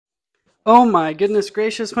Oh my goodness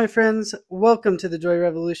gracious, my friends. Welcome to the Joy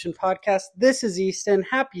Revolution podcast. This is Easton.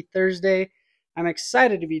 Happy Thursday. I'm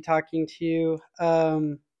excited to be talking to you.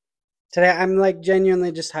 Today I'm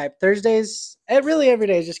genuinely just hyped. Thursdays, really every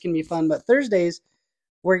day is just going to be fun, but Thursdays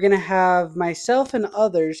we're going to have myself and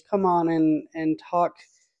others come on and talk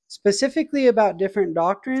specifically about different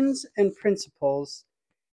doctrines and principles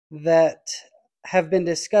that have been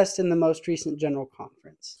discussed in the most recent General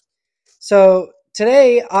Conference. So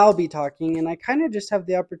today I'll be talking, and I kind of just have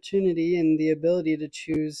the opportunity and the ability to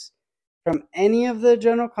choose from any of the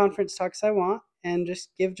General Conference talks I want and just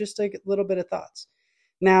give just a little bit of thoughts.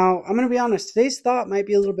 Now, I'm going to be honest, today's thought might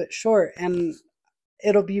be a little bit short, and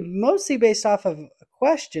it'll be mostly based off of a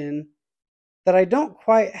question that I don't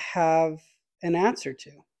quite have an answer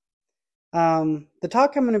to. The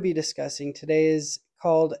talk I'm going to be discussing today is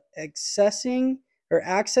called Accessing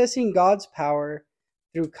God's Power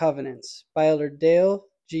Through Covenants by Elder Dale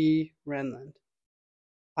G. Renlund.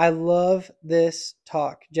 I love this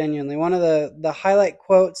talk, genuinely. One of the highlight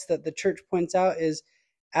quotes that the church points out is,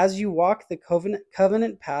 "As you walk the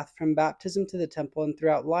covenant path from baptism to the temple and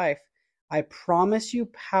throughout life, I promise you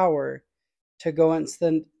power to go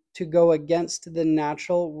against the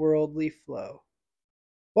natural worldly flow."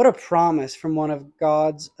 What a promise from one of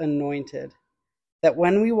God's anointed, that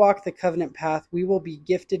when we walk the covenant path, we will be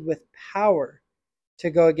gifted with power to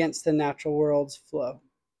go against the natural world's flow,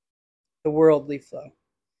 the worldly flow.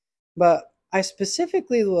 But I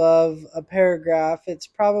specifically love a paragraph. It's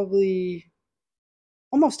probably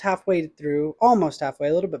almost halfway, a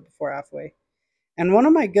little bit before halfway. And one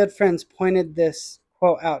of my good friends pointed this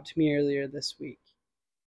quote out to me earlier this week.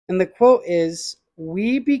 And the quote is,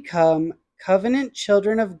 "We become covenant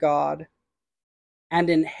children of God and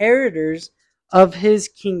inheritors of His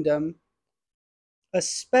kingdom,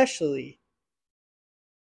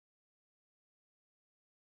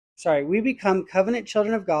 we become covenant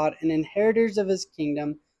children of God and inheritors of His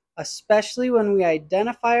kingdom, especially when we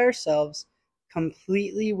identify ourselves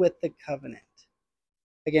completely with the covenant."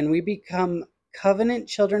 Again, we become covenant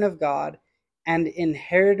children of God and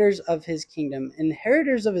inheritors of His kingdom.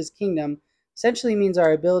 Inheritors of His kingdom essentially means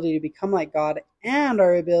our ability to become like God and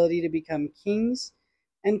our ability to become kings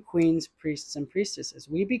and queens, priests and priestesses.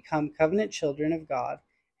 We become covenant children of God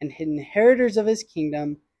and inheritors of His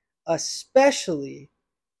kingdom, especially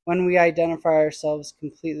when we identify ourselves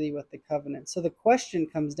completely with the covenant. So the question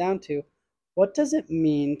comes down to, what does it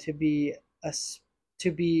mean to be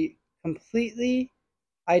completely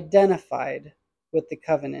identified with the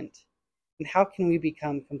covenant? And how can we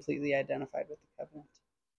become completely identified with the covenant?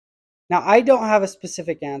 Now, I don't have a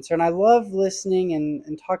specific answer, and I love listening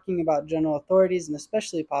and talking about general authorities and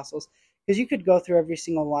especially apostles, because you could go through every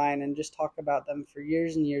single line and just talk about them for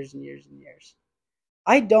years and years and years and years.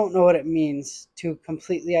 I don't know what it means to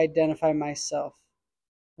completely identify myself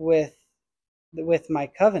with my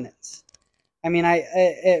covenants. I mean, on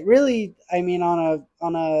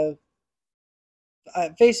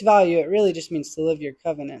a face value, it really just means to live your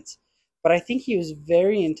covenants. But I think he was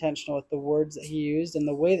very intentional with the words that he used and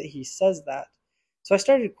the way that he says that. So I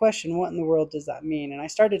started to question, what in the world does that mean? And I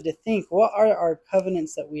started to think, what are our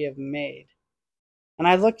covenants that we have made? And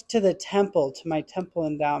I looked to the temple, to my temple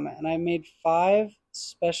endowment, and I made 5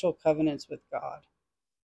 special covenants with God.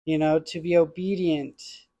 To be obedient,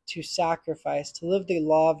 to sacrifice, to live the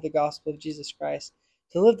law of the gospel of Jesus Christ,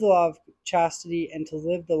 to live the law of chastity, and to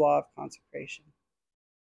live the law of consecration.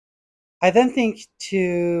 I then think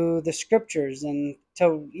to the scriptures and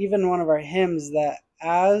to even one of our hymns, that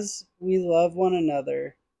as we love one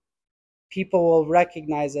another, people will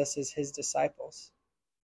recognize us as His disciples.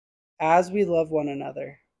 As we love one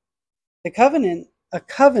another. A covenant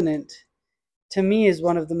to me is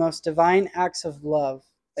one of the most divine acts of love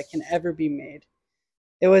that can ever be made.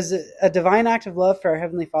 It was a divine act of love for our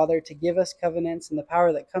Heavenly Father to give us covenants and the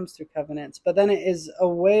power that comes through covenants, but then it is a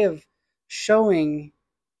way of showing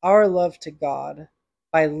our love to God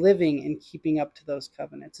by living and keeping up to those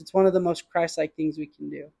covenants. It's one of the most Christ-like things we can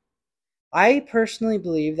do. I personally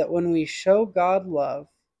believe that when we show God love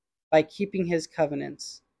by keeping His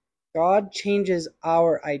covenants, God changes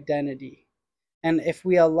our identity. And if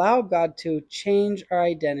we allow God to change our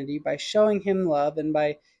identity by showing Him love and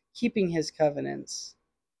by keeping His covenants,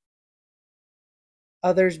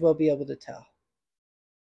 others will be able to tell.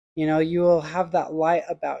 You will have that light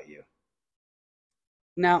about you.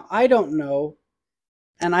 Now, I don't know,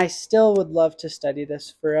 and I still would love to study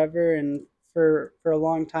this forever and for a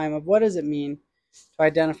long time, of what does it mean to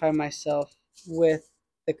identify myself with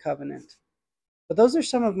the covenant. But those are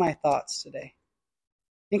some of my thoughts today.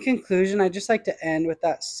 In conclusion, I'd just like to end with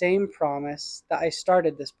that same promise that I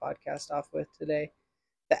started this podcast off with today,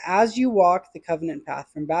 that as you walk the covenant path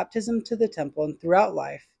from baptism to the temple and throughout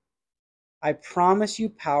life, I promise you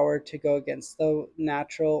power to go against the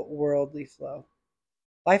natural worldly flow.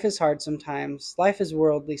 Life is hard sometimes. Life is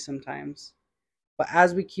worldly sometimes. But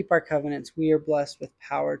as we keep our covenants, we are blessed with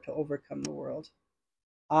power to overcome the world.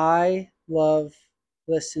 I love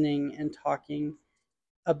listening and talking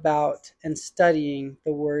about and studying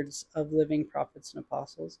the words of living prophets and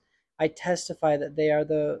apostles. I testify that they are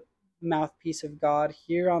the mouthpiece of God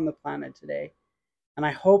here on the planet today. And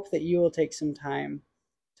I hope that you will take some time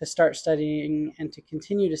to start studying and to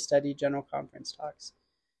continue to study General Conference talks.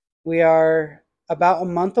 We are about a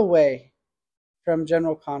month away from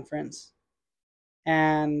General Conference,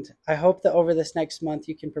 and I hope that over this next month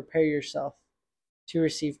you can prepare yourself to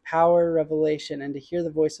receive power, revelation, and to hear the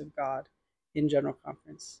voice of God in General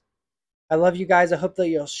Conference. I love you guys. I hope that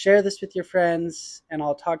you'll share this with your friends, and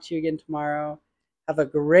I'll talk to you again tomorrow. Have a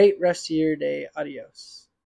great rest of your day. Adios.